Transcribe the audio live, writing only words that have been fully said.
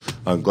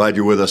I'm glad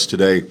you're with us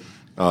today.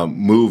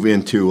 Move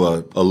into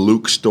a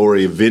Luke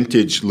story, a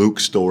vintage Luke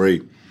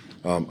story.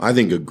 I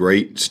think a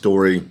great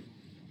story,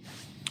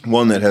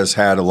 one that has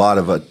had a lot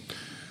of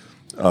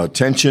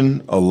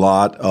attention,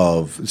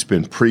 it's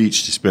been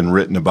preached, it's been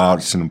written about.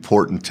 It's an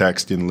important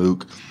text in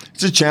Luke.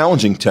 It's a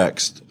challenging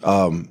text,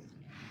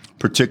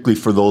 particularly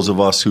for those of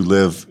us who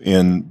live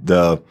in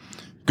the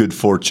good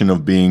fortune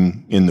of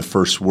being in the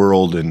first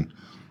world and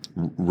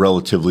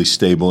relatively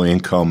stable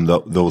income,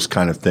 those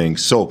kind of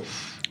things. So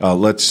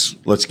let's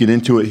get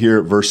into it here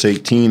at verse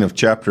 18 of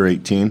chapter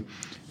 18,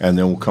 and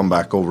then we'll come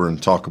back over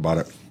and talk about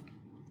it.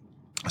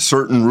 A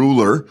certain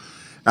ruler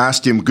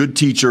asked him, "Good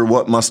teacher,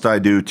 what must I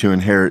do to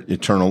inherit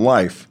eternal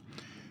life?"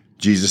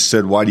 Jesus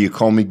said, "Why do you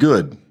call me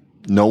good?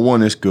 No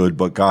one is good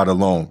but God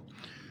alone.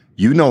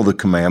 You know the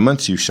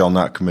commandments. You shall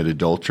not commit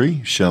adultery.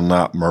 You shall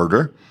not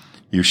murder.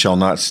 You shall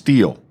not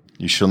steal.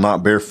 You shall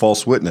not bear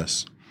false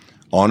witness.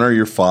 Honor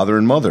your father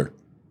and mother."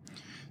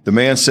 The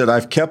man said,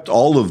 "I've kept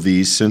all of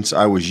these since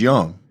I was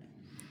young."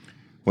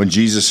 When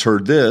Jesus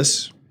heard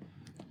this,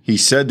 he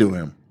said to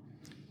him,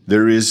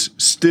 "There is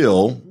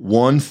still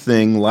one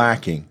thing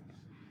lacking.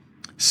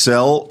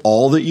 Sell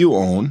all that you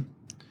own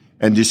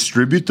and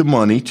distribute the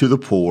money to the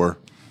poor,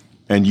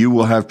 and you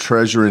will have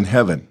treasure in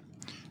heaven.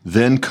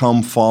 Then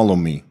come follow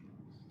me."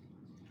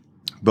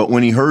 But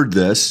when he heard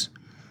this,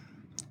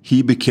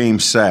 he became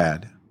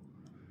sad,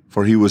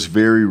 for he was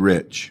very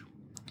rich.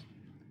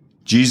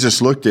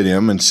 Jesus looked at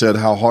him and said,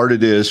 "How hard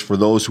it is for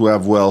those who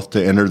have wealth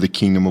to enter the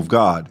kingdom of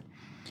God.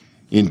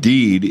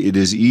 Indeed, it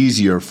is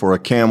easier for a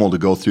camel to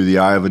go through the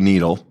eye of a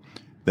needle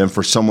than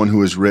for someone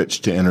who is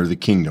rich to enter the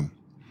kingdom."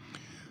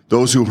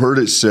 Those who heard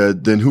it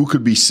said, "Then who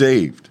could be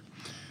saved?"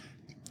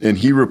 And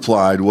he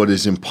replied, "What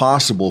is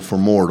impossible for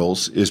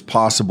mortals is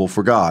possible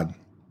for God."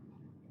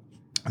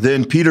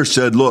 Then Peter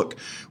said, "Look,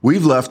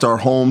 we've left our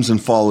homes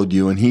and followed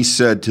you." And he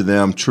said to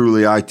them,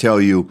 "Truly I tell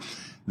you,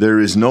 there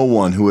is no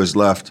one who has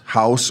left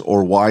house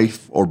or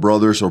wife or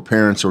brothers or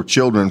parents or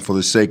children for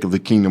the sake of the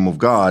kingdom of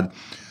God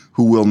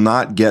who will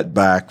not get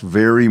back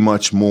very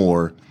much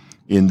more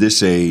in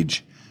this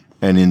age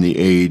and in the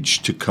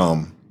age to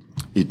come,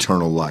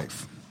 eternal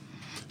life."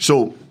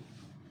 So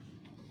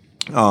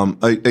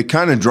a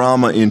kind of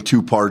drama in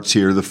two parts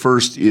here. The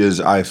first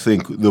is, I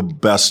think, the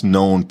best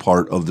known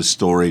part of the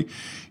story,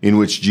 in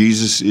which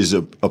Jesus is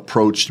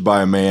approached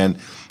by a man.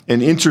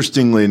 And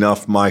interestingly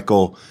enough,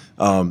 Michael,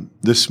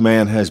 this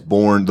man has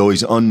borne, though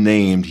he's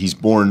unnamed, he's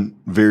borne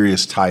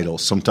various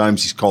titles.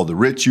 Sometimes he's called the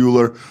rich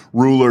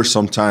ruler,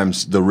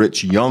 sometimes the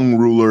rich young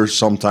ruler,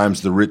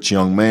 sometimes the rich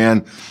young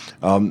man.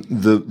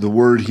 The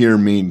word here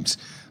means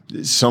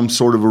some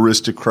sort of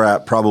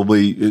aristocrat,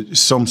 probably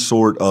some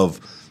sort of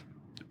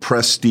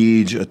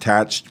prestige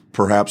attached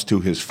perhaps to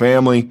his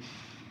family.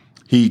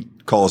 He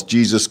calls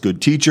Jesus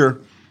good teacher.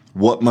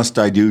 What must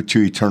I do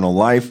to eternal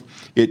life?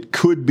 It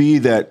could be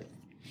that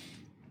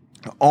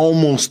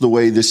almost the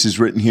way this is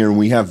written here, and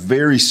we have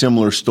very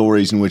similar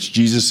stories in which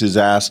Jesus is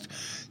asked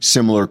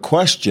similar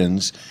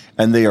questions,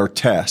 and they are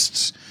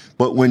tests.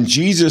 But when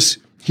Jesus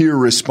here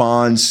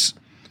responds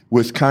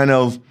with kind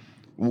of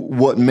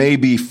what may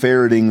be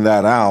ferreting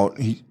that out,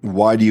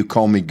 "Why do you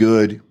call me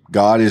good?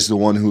 God is the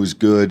one who is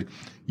good.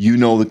 You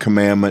know the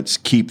commandments.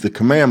 Keep the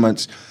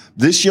commandments."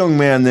 This young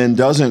man then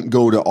doesn't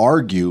go to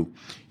argue.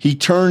 He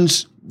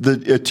turns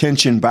the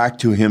attention back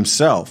to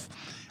himself.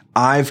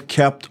 "I've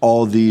kept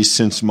all these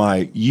since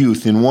my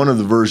youth." In one of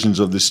the versions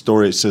of this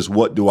story, it says,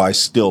 "What do I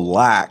still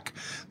lack?"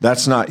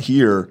 That's not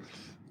here,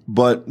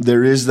 but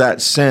there is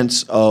that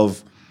sense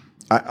of,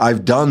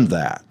 I've done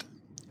that,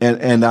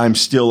 and I'm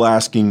still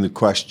asking the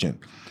question.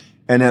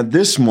 And at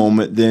this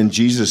moment, then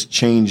Jesus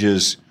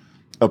changes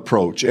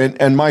approach.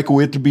 And Michael,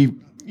 we have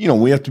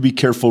to be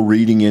careful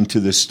reading into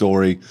this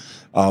story.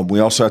 We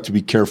also have to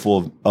be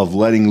careful of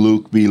letting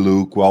Luke be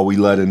Luke while we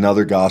let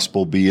another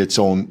gospel be its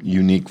own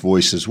unique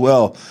voice as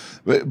well.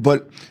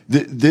 But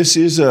this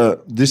is a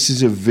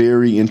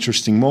very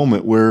interesting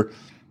moment where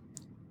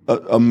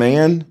a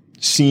man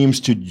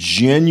seems to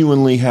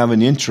genuinely have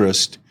an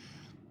interest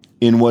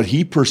in what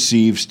he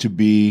perceives to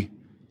be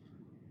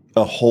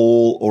a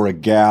hole or a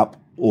gap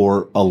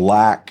or a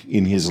lack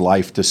in his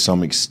life to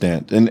some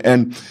extent.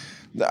 And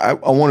I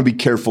want to be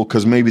careful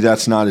because maybe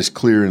that's not as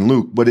clear in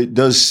Luke, but it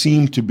does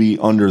seem to be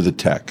under the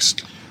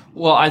text.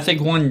 Well, I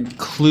think one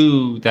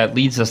clue that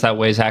leads us that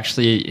way is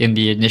actually in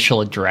the initial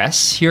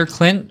address here,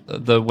 Clint.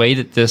 The way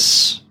that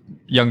this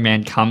young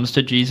man comes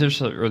to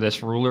Jesus, or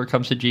this ruler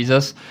comes to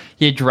Jesus,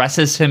 he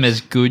addresses him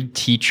as good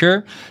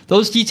teacher.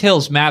 Those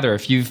details matter.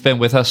 If you've been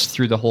with us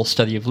through the whole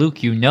study of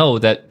Luke, you know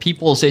that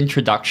people's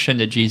introduction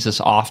to Jesus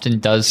often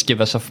does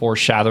give us a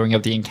foreshadowing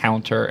of the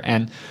encounter.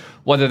 And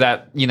whether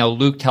that,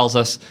 Luke tells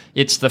us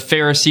it's the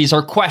Pharisees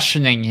are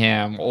questioning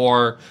him,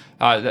 or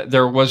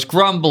there was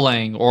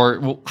grumbling,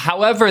 or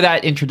however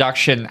that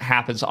introduction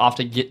happens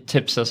often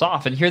tips us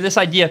off. And here this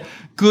idea,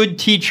 good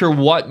teacher,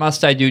 what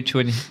must I do to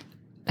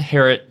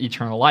inherit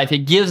eternal life? It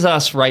gives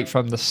us right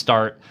from the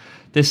start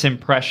this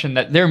impression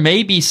that there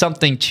may be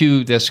something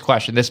to this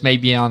question. This may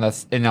be an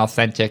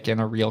authentic and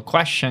a real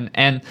question.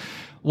 And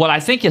what I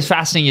think is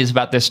fascinating is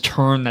about this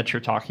turn that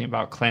you're talking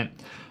about, Clint,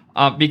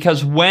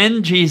 because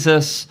when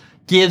Jesus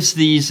gives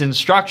these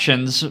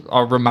instructions,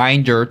 a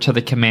reminder to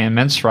the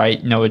commandments,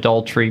 right? No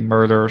adultery,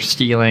 murder,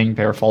 stealing,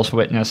 bear false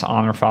witness,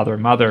 honor father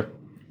and mother.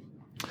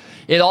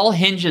 It all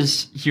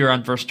hinges here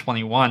on verse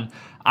 21.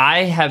 I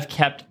have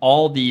kept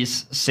all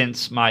these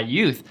since my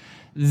youth.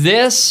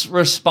 This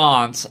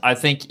response, I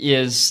think,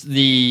 is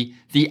the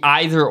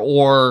either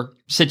or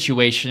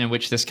situation in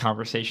which this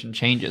conversation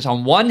changes.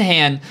 On one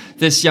hand,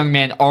 this young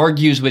man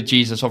argues with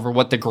Jesus over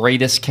what the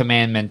greatest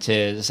commandment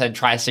is and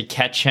tries to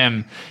catch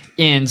him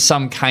in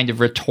some kind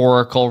of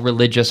rhetorical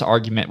religious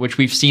argument, which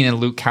we've seen in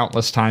Luke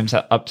countless times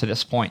up to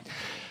this point.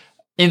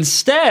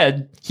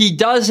 Instead, he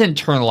does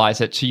internalize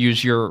it, to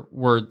use your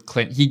word,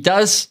 Clint. He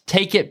does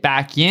take it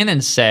back in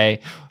and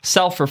say,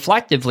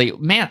 self-reflectively,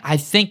 man, I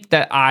think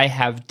that I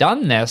have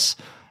done this.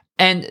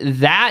 And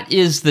that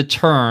is the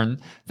turn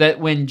that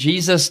when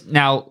Jesus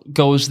now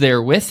goes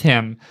there with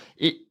him,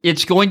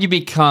 it's going to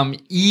become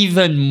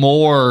even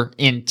more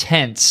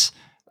intense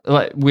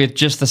with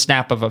just the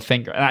snap of a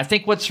finger. And I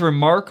think what's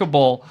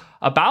remarkable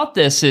about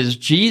this is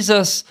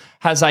Jesus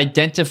has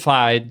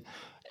identified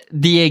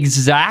the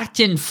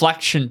exact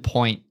inflection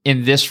point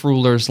in this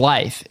ruler's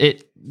life.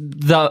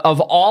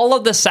 Of all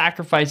of the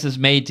sacrifices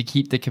made to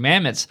keep the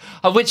commandments,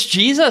 of which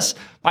Jesus,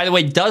 by the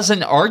way,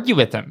 doesn't argue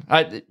with him.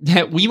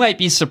 We might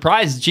be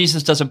surprised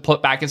Jesus doesn't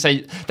put back and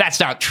say, that's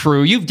not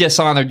true. You've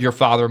dishonored your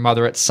father and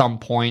mother at some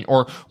point,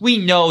 or we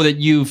know that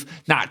you've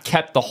not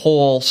kept the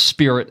whole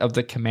spirit of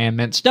the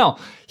commandments. No,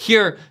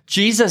 here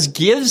Jesus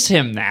gives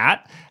him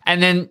that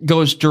and then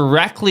goes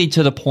directly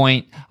to the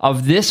point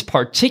of this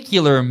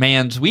particular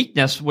man's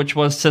weakness, which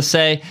was to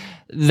say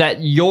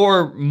that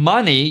your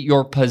money,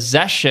 your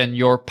possession,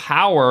 your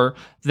power,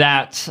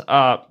 that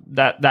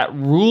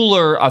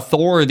ruler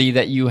authority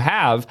that you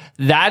have,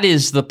 that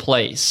is the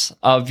place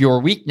of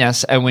your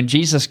weakness. And when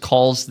Jesus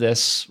calls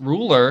this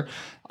ruler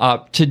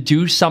to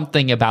do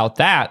something about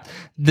that,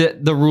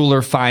 the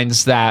ruler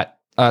finds that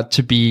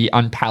to be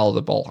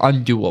unpalatable,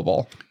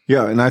 undoable.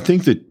 Yeah, and I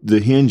think that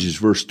the hinge is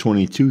verse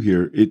 22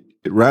 here. It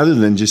rather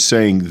than just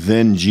saying,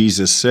 then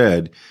Jesus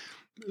said,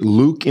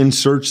 Luke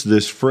inserts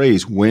this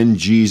phrase, when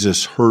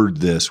Jesus heard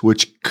this,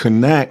 which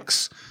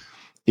connects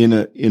in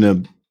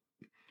a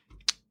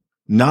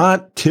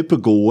not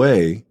typical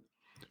way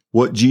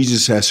what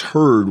Jesus has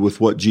heard with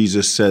what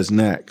Jesus says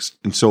next.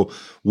 And so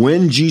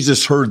when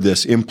Jesus heard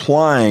this,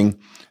 implying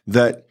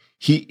that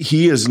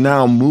he is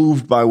now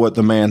moved by what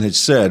the man had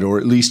said, or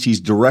at least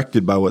he's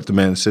directed by what the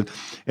man said.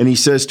 And he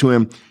says to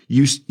him,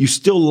 you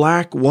still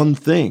lack one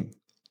thing,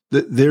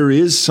 that there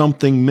is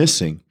something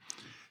missing.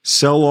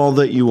 Sell all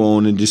that you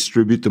own and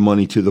distribute the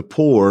money to the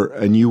poor,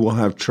 and you will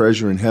have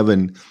treasure in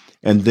heaven,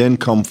 and then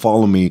come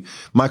follow me.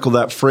 Michael,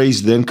 that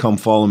phrase, then come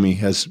follow me,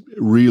 has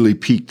really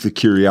piqued the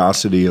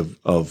curiosity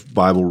of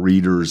Bible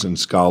readers and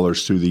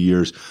scholars through the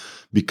years,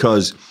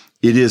 because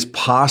it is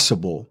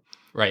possible,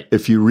 right,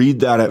 if you read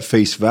that at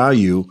face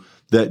value,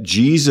 that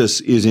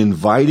Jesus is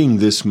inviting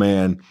this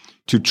man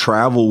to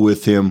travel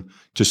with him,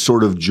 to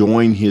sort of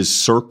join his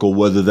circle,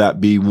 whether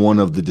that be one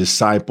of the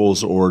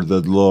disciples or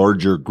the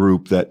larger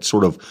group that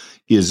sort of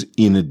is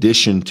in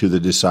addition to the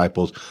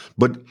disciples.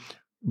 But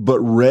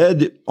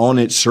read on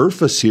its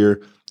surface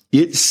here,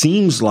 it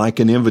seems like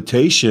an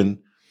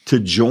invitation to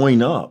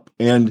join up.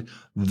 And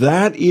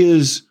that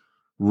is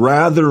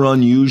rather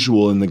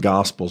unusual in the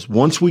Gospels.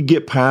 Once we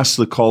get past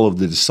the call of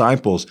the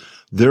disciples,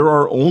 there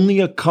are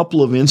only a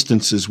couple of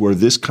instances where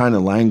this kind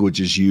of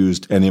language is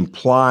used and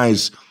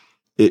implies,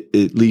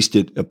 at least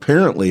it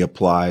apparently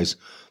applies,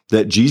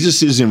 that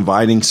Jesus is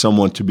inviting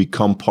someone to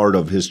become part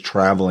of his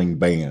traveling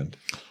band.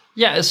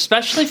 Yeah,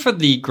 especially for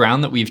the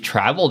ground that we've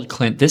traveled,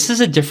 Clint, this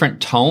is a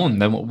different tone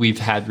than what we've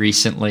had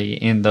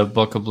recently in the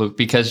book of Luke,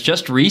 because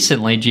just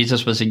recently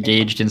Jesus was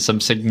engaged in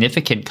some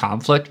significant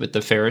conflict with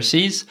the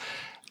Pharisees.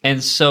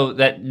 And so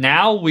that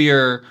now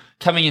we're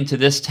coming into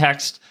this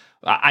text,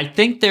 I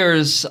think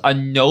there's a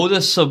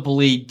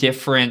noticeably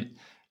different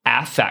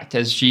affect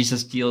as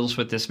Jesus deals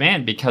with this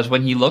man, because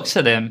when he looks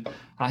at him,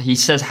 he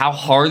says how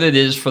hard it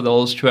is for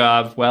those who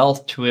have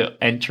wealth to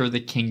enter the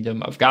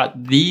kingdom of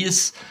God.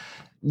 These,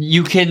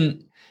 you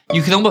can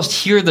almost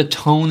hear the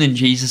tone in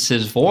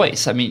Jesus's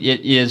voice. I mean,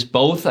 it is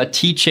both a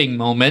teaching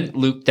moment.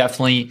 Luke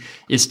definitely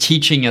is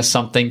teaching us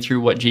something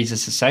through what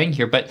Jesus is saying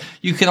here, but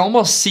you can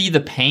almost see the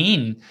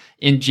pain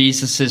in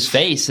Jesus's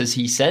face as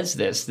he says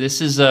this.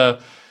 This is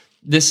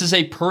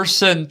a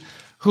person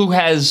who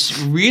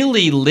has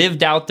really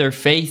lived out their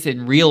faith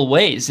in real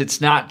ways. It's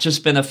not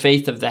just been a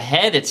faith of the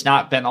head. It's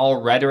not been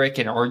all rhetoric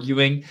and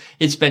arguing.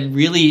 It's been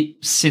really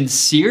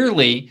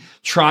sincerely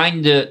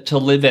trying to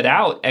live it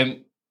out.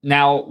 And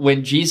now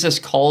when Jesus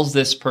calls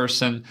this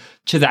person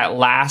to that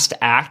last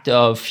act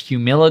of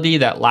humility,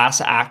 that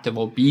last act of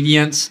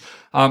obedience,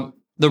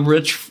 the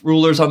rich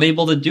ruler's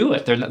unable to do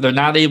it. They're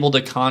not able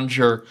to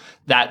conjure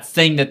that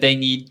thing that they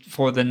need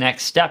for the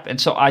next step.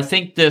 And so I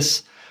think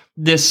this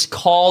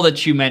call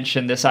that you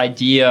mentioned, this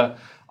idea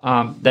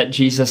that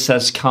Jesus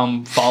says,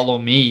 come follow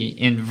me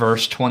in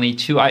verse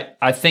 22,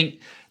 I think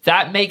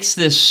that makes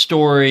this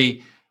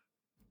story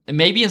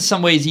maybe in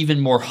some ways even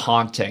more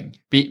haunting,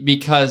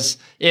 because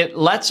it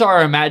lets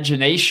our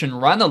imagination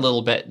run a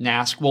little bit and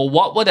ask, well,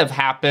 what would have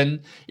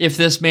happened if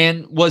this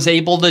man was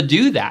able to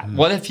do that?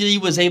 What if he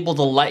was able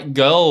to let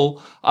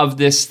go of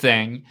this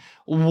thing?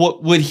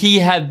 Would he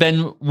have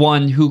been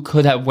one who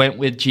could have went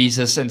with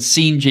Jesus and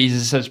seen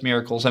Jesus'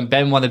 miracles and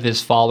been one of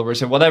his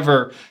followers, in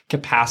whatever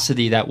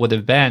capacity that would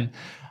have been?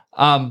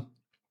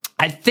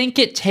 I think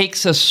it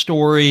takes a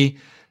story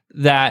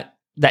that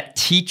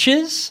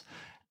teaches,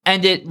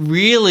 and it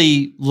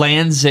really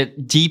lands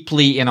it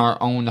deeply in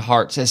our own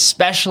hearts,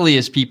 especially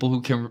as people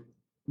who can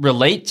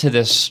relate to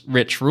this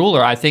rich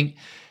ruler. I think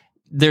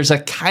there's a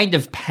kind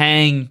of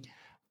pang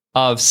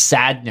of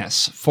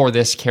sadness for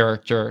this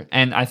character,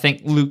 and I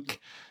think Luke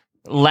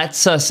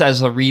lets us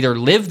as a reader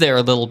live there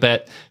a little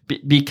bit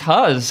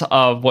because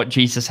of what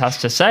Jesus has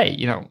to say.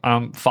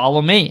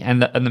 Follow me,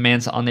 and the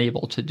man's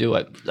unable to do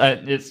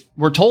it.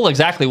 We're told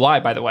exactly why,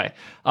 by the way.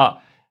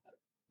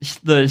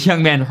 The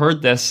young man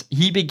heard this.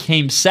 He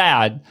became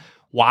sad.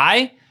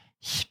 Why?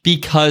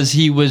 Because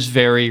he was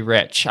very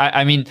rich.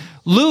 I mean,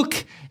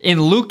 Luke, in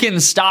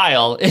Lucan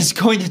style, is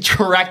going to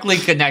directly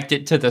connect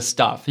it to the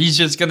stuff. He's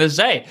just going to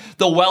say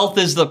the wealth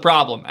is the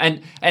problem,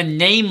 and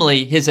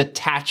namely his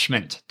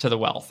attachment to the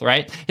wealth,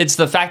 right? It's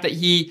the fact that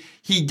he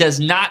does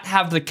not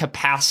have the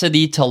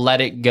capacity to let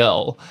it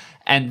go,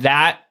 and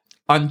that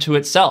unto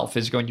itself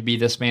is going to be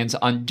this man's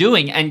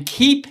undoing and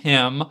keep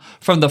him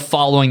from the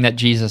following that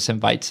Jesus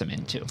invites him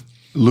into.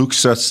 Luke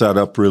sets that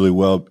up really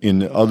well.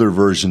 In other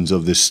versions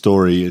of this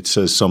story, it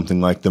says something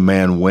like the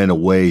man went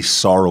away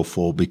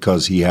sorrowful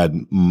because he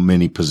had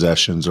many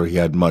possessions or he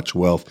had much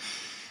wealth.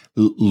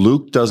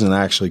 Luke doesn't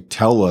actually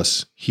tell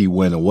us he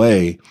went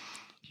away.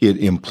 It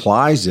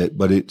implies it,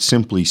 but it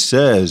simply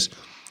says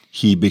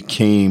he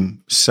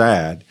became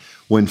sad.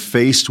 When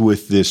faced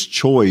with this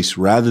choice,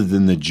 rather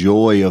than the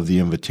joy of the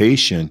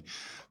invitation,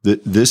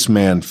 this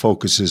man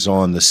focuses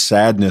on the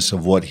sadness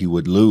of what he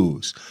would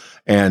lose,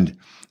 and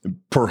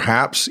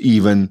perhaps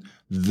even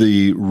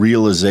the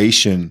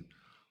realization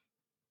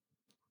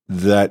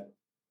that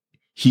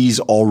he's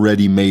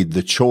already made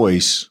the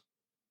choice,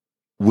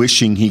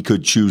 wishing he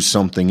could choose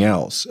something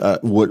else.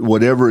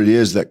 Whatever it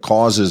is that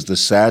causes the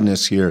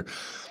sadness here,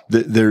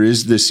 there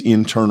is this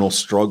internal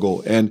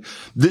struggle. And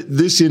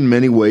this in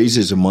many ways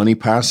is a money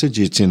passage.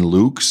 It's in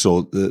Luke,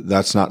 so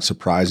that's not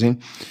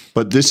surprising.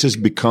 But this has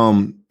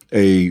become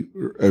a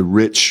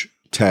rich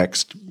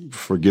text,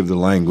 forgive the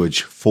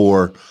language,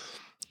 for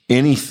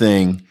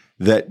anything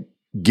that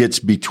gets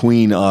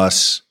between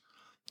us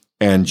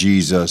and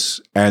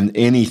Jesus, and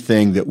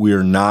anything that we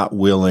are not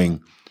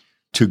willing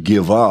to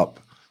give up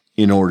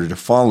in order to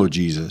follow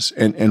Jesus.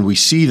 And we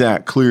see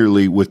that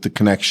clearly with the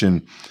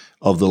connection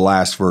of the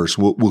last verse.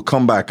 We'll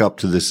come back up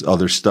to this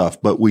other stuff,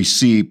 but we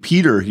see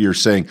Peter here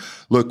saying,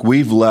 look,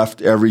 we've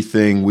left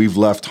everything. We've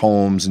left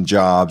homes and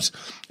jobs.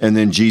 And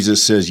then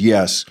Jesus says,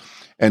 yes.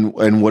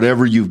 And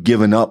whatever you've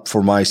given up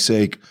for my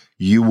sake,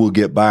 you will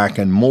get back,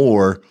 and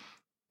more,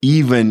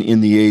 even in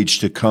the age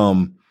to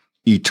come,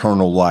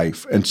 eternal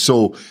life. And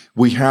so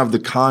we have the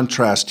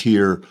contrast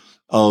here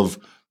of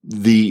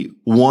the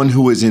one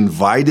who is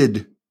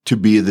invited to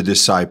be a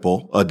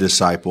disciple,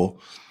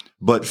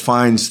 but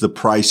finds the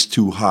price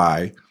too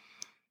high.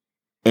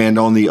 And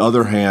on the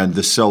other hand,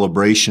 the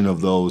celebration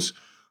of those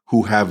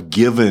who have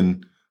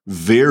given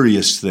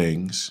various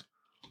things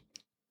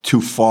to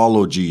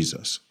follow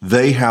Jesus.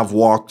 They have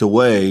walked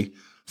away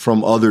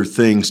from other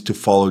things to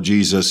follow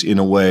Jesus in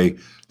a way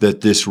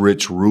that this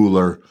rich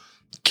ruler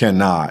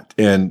cannot.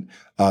 And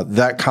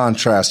that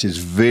contrast is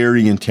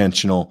very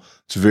intentional.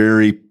 It's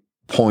very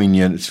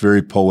poignant. It's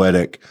very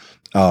poetic.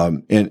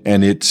 And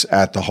it's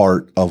at the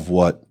heart of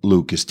what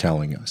Luke is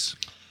telling us.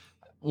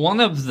 One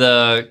of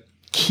the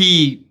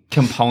key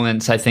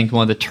components, I think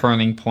one of the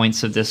turning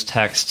points of this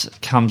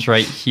text comes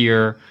right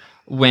here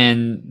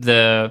when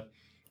the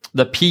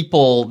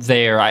people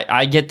there,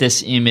 I get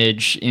this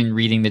image in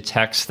reading the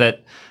text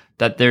that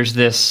there's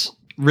this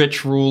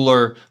rich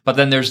ruler, but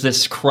then there's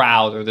this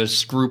crowd or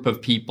this group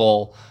of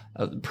people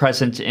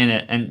present in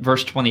it. And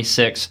verse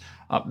 26,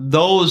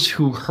 those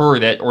who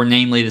heard it, or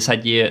namely this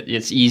idea,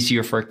 it's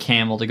easier for a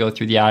camel to go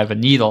through the eye of a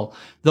needle.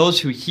 Those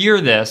who hear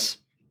this,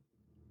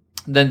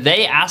 then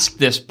they ask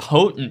this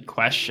potent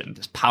question,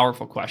 this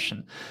powerful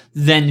question,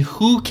 then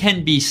who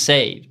can be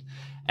saved?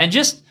 And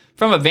just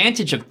from a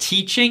vantage of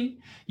teaching,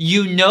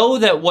 you know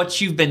that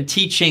what you've been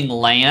teaching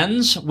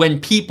lands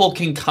when people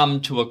can come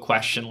to a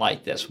question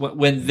like this,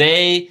 when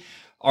they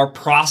are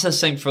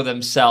processing for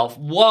themselves,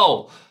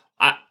 whoa,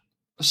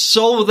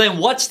 so then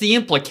what's the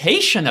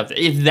implication of it?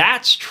 If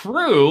that's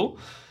true,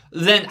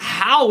 then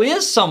how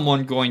is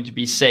someone going to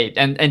be saved?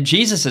 And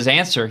Jesus'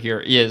 answer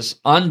here is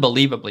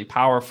unbelievably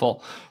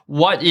powerful.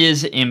 What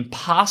is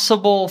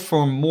impossible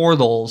for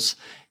mortals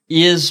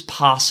is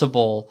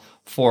possible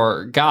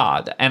for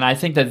God. And I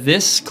think that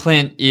this,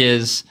 Clint,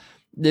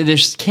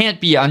 this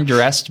can't be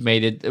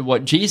underestimated.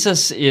 What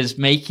Jesus is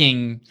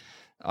making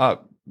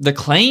the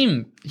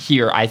claim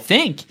here, I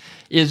think,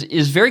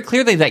 is very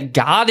clearly that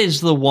God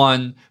is the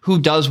one who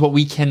does what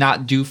we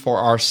cannot do for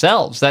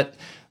ourselves. That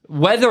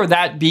whether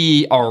that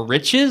be our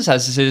riches,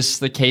 as is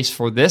the case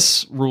for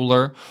this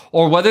ruler,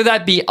 or whether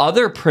that be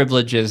other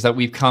privileges that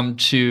we've come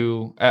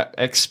to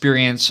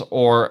experience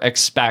or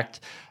expect,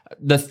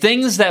 the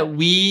things that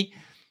we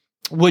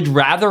would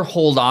rather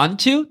hold on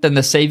to than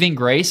the saving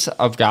grace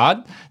of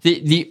God,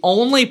 the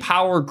only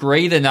power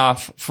great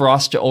enough for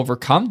us to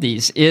overcome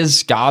these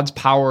is God's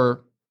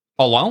power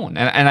alone.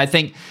 And I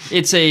think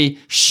it's a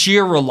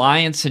sheer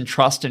reliance and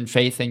trust and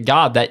faith in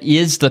God that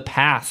is the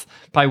path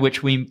by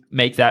which we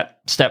make that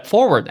step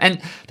forward.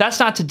 And that's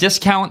not to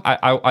discount,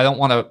 I don't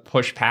want to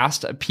push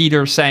past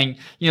Peter saying,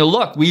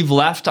 look, we've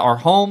left our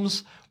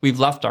homes, we've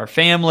left our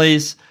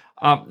families.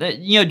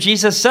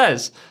 Jesus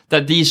says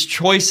that these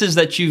choices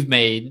that you've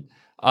made,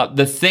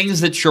 the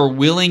things that you're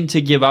willing to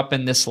give up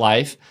in this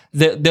life,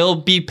 they'll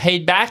be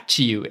paid back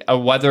to you,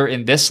 whether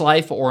in this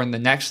life or in the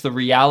next. The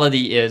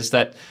reality is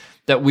that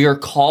we are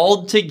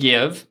called to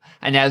give,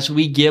 and as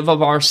we give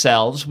of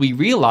ourselves, we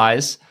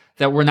realize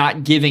that we're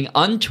not giving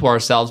unto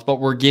ourselves, but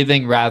we're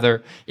giving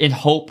rather in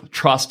hope,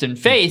 trust, and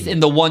faith in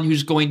the one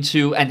who's going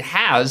to and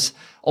has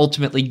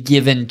ultimately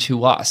given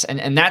to us.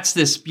 And that's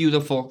this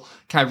beautiful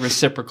kind of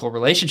reciprocal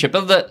relationship.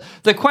 But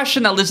the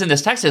question that lives in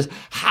this text is,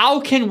 how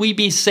can we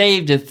be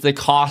saved if the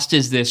cost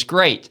is this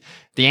great?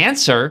 The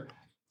answer,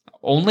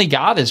 only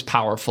God is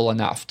powerful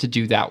enough to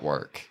do that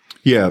work.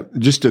 Yeah,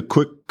 just a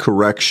quick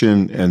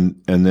correction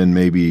and then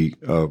maybe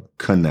a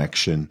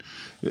connection.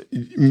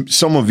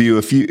 Some of you,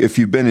 if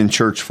you've been in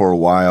church for a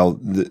while,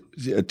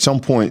 at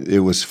some point it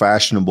was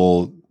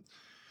fashionable.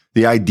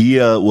 The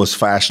idea was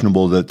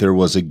fashionable that there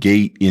was a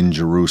gate in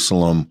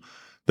Jerusalem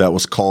that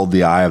was called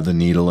the Eye of the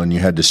Needle, and you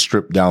had to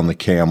strip down the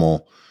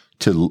camel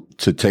to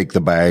take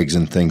the bags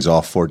and things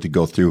off for it to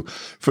go through.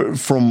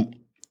 From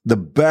the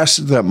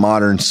best that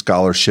modern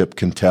scholarship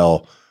can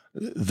tell,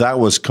 that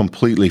was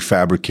completely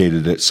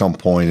fabricated at some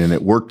point, and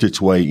it worked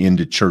its way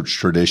into church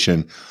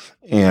tradition.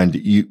 And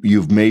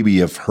you've maybe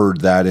have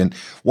heard that. And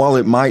while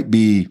it might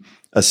be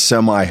a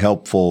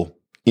semi-helpful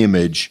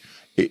image,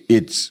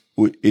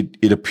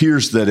 it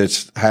appears that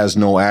it has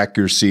no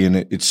accuracy, and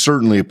it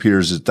certainly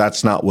appears that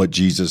that's not what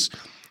Jesus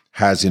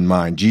has in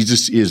mind.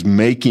 Jesus is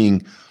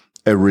making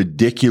a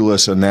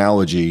ridiculous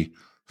analogy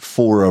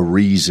for a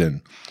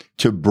reason,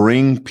 to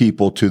bring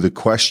people to the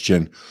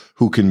question,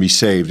 who can be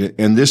saved?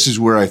 And this is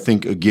where I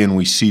think, again,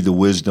 we see the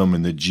wisdom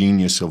and the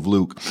genius of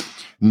Luke.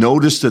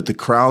 Notice that the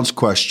crowd's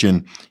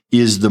question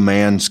is the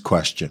man's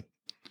question.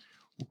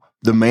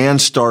 The man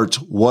starts,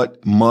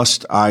 what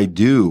must I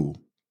do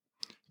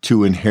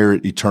to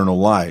inherit eternal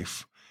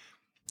life?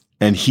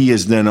 And he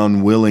is then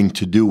unwilling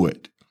to do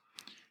it.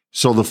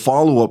 So the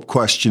follow-up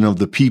question of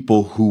the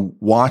people who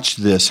watch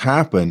this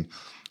happen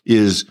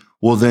is,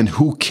 well, then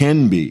who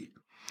can be?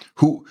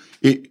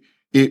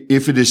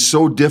 If it is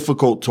so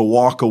difficult to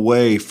walk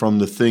away from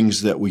the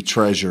things that we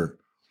treasure,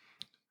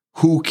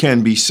 who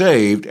can be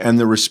saved? And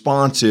the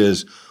response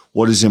is,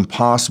 what is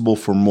impossible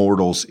for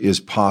mortals is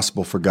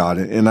possible for God.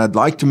 And I'd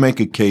like to make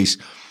a case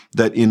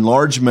that in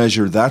large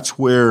measure, that's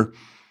where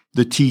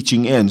the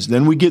teaching ends.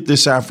 Then we get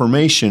this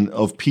affirmation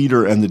of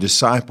Peter and the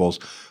disciples.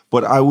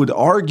 But I would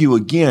argue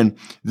again,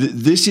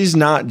 this is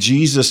not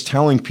Jesus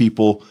telling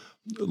people,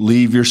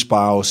 leave your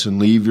spouse and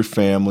leave your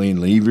family and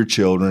leave your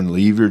children,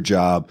 leave your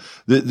job.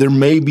 There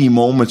may be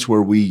moments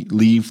where we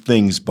leave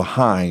things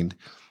behind,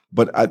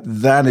 but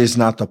that is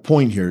not the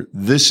point here.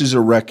 This is a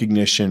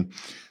recognition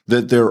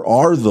that there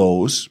are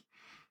those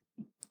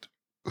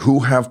who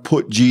have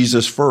put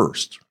Jesus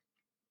first.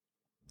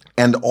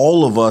 And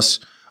all of us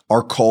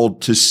are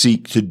called to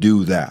seek to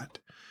do that.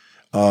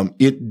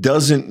 It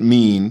doesn't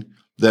mean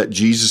that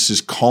Jesus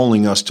is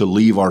calling us to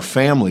leave our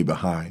family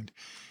behind.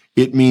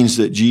 It means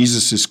that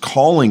Jesus is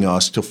calling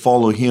us to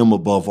follow him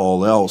above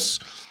all else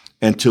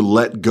and to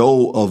let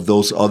go of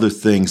those other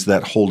things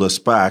that hold us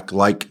back,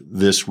 like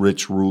this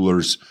rich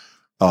ruler's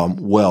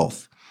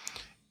wealth.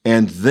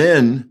 And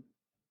then,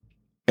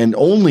 and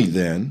only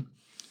then,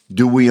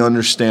 do we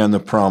understand the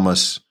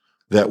promise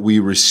that we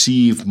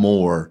receive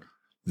more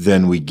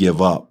than we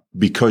give up,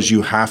 because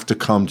you have to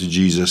come to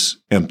Jesus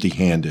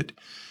empty-handed.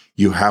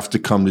 You have to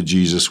come to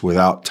Jesus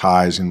without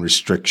ties and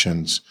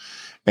restrictions.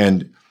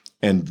 And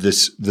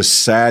the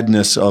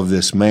sadness of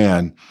this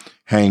man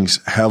hangs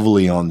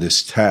heavily on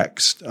this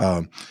text.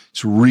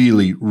 It's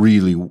really,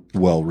 really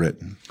well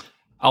written.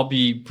 I'll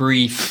be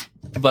brief,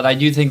 but I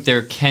do think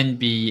there can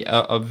be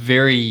a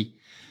very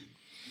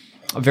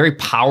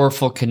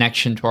powerful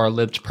connection to our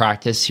lived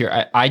practice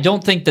here. I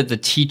don't think that the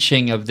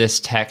teaching of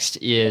this text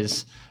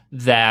is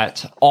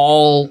that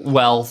all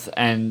wealth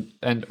and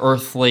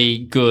earthly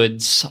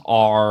goods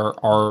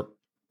are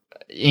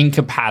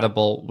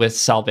incompatible with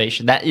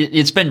salvation. That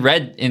it's been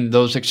read in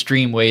those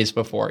extreme ways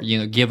before,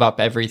 give up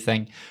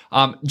everything.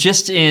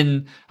 Just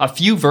in a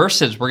few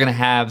verses, we're going to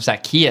have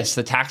Zacchaeus,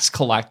 the tax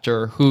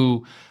collector,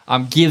 who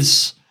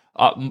gives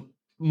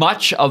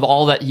much of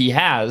all that he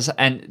has,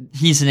 and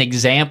he's an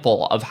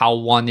example of how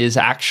one is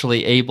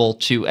actually able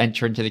to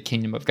enter into the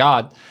kingdom of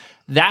God.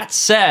 That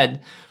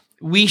said,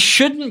 we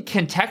shouldn't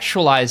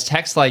contextualize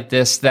text like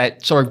this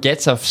that sort of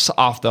gets us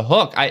off the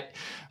hook.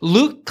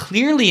 Luke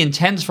clearly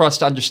intends for us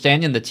to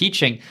understand in the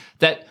teaching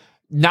that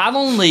not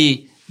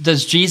only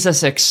does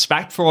Jesus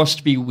expect for us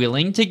to be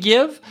willing to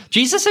give,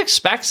 Jesus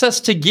expects us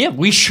to give.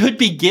 We should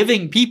be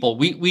giving people.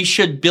 We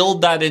should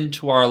build that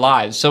into our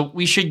lives. So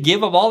we should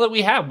give of all that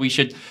we have. We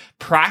should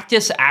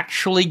practice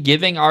actually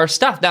giving our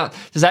stuff. Now,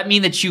 does that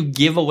mean that you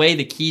give away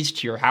the keys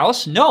to your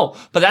house? No,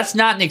 but that's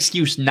not an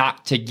excuse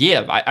not to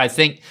give. I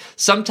think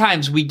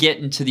sometimes we get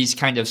into these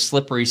kind of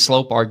slippery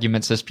slope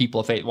arguments as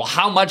people of faith. Well,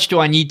 how much do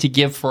I need to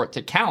give for it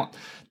to count?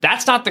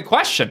 That's not the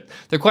question.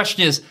 The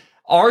question is,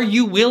 are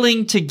you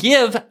willing to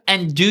give,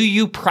 and do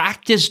you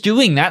practice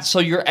doing that so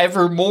you're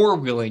ever more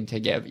willing to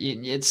give?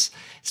 It's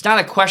not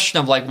a question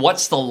of like,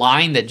 what's the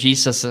line that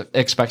Jesus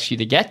expects you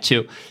to get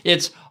to?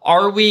 It's,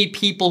 are we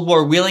people who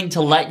are willing to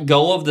let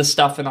go of the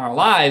stuff in our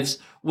lives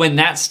when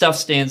that stuff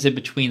stands in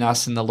between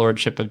us and the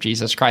lordship of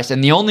Jesus Christ?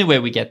 And the only way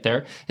we get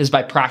there is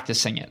by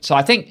practicing it. So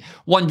I think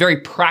one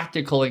very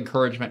practical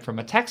encouragement from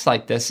a text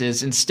like this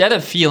is, instead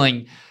of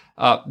feeling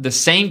the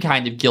same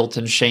kind of guilt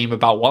and shame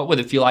about what would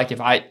it feel like if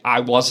I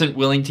wasn't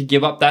willing to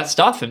give up that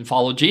stuff and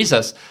follow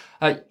Jesus,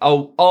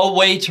 a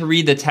way to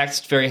read the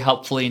text very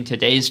helpfully in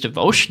today's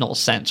devotional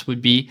sense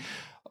would be,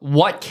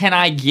 what can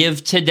I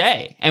give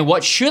today? And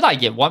what should I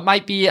give? What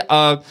might be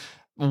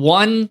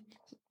one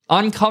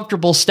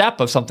uncomfortable step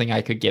of something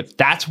I could give?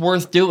 That's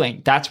worth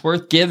doing. That's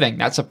worth giving.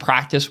 That's a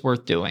practice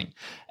worth doing.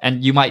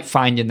 And you might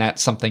find in that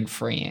something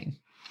freeing.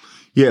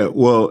 Yeah,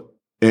 well,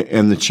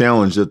 and the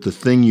challenge that the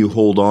thing you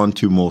hold on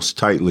to most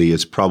tightly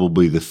is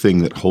probably the thing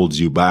that holds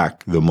you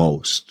back the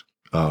most.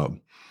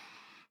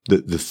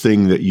 The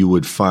thing that you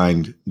would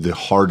find the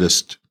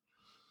hardest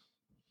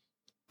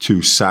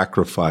to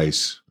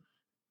sacrifice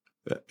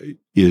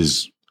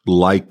is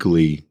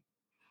likely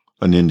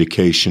an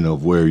indication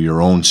of where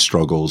your own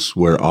struggles,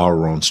 where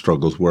our own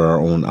struggles, where our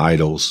own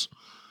idols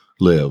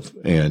live.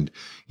 And,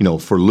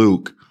 for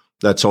Luke,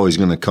 that's always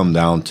going to come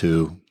down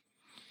to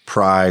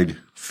pride,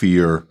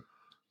 fear,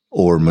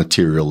 or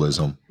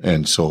materialism.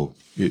 And so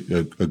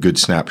a good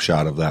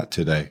snapshot of that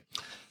today.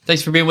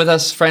 Thanks for being with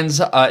us, friends.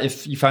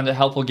 If you found it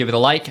helpful, give it a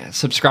like,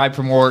 subscribe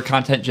for more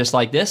content just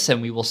like this,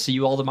 and we will see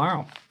you all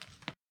tomorrow.